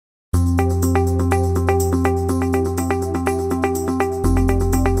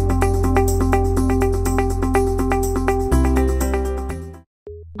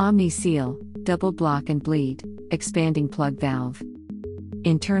OmniSeal, double block and bleed, expanding plug valve.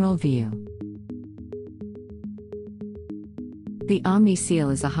 Internal view. The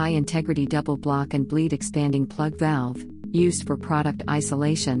OmniSeal is a high-integrity double block and bleed expanding plug valve, used for product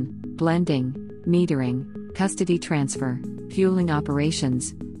isolation, blending, metering, custody transfer, fueling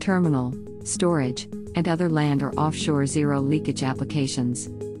operations, terminal, storage, and other land or offshore zero leakage applications.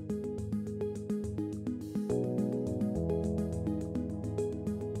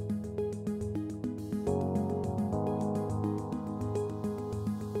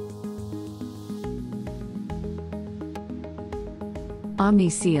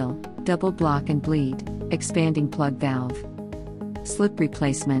 OmniSeal, double block and bleed, expanding plug valve. Slip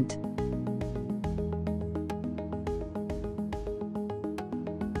replacement.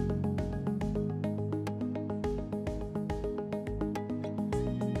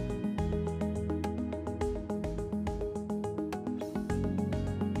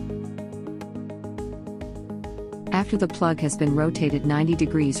 After the plug has been rotated 90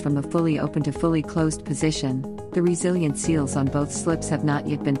 degrees from the fully open to fully closed position, the resilient seals on both slips have not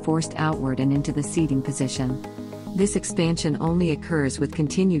yet been forced outward and into the seating position. This expansion only occurs with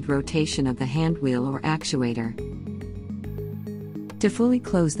continued rotation of the handwheel or actuator. To fully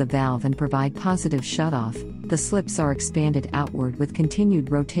close the valve and provide positive shutoff, the slips are expanded outward with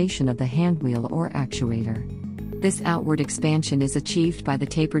continued rotation of the handwheel or actuator. This outward expansion is achieved by the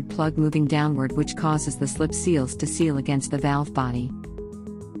tapered plug moving downward, which causes the slip seals to seal against the valve body.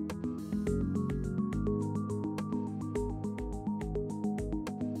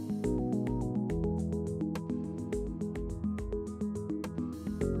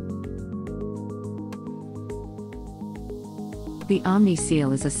 The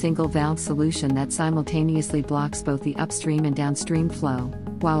OmniSeal is a single valve solution that simultaneously blocks both the upstream and downstream flow,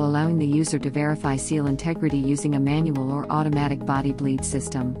 while allowing the user to verify seal integrity using a manual or automatic body bleed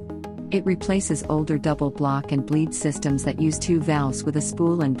system. It replaces older double block and bleed systems that use two valves with a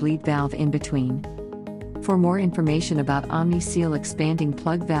spool and bleed valve in between. For more information about OmniSeal expanding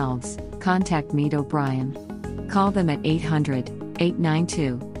plug valves, contact Meet O'Brien. Call them at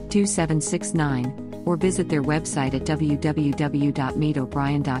 800-892-2769 or visit their website at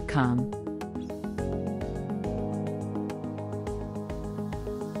www.meetobrien.com.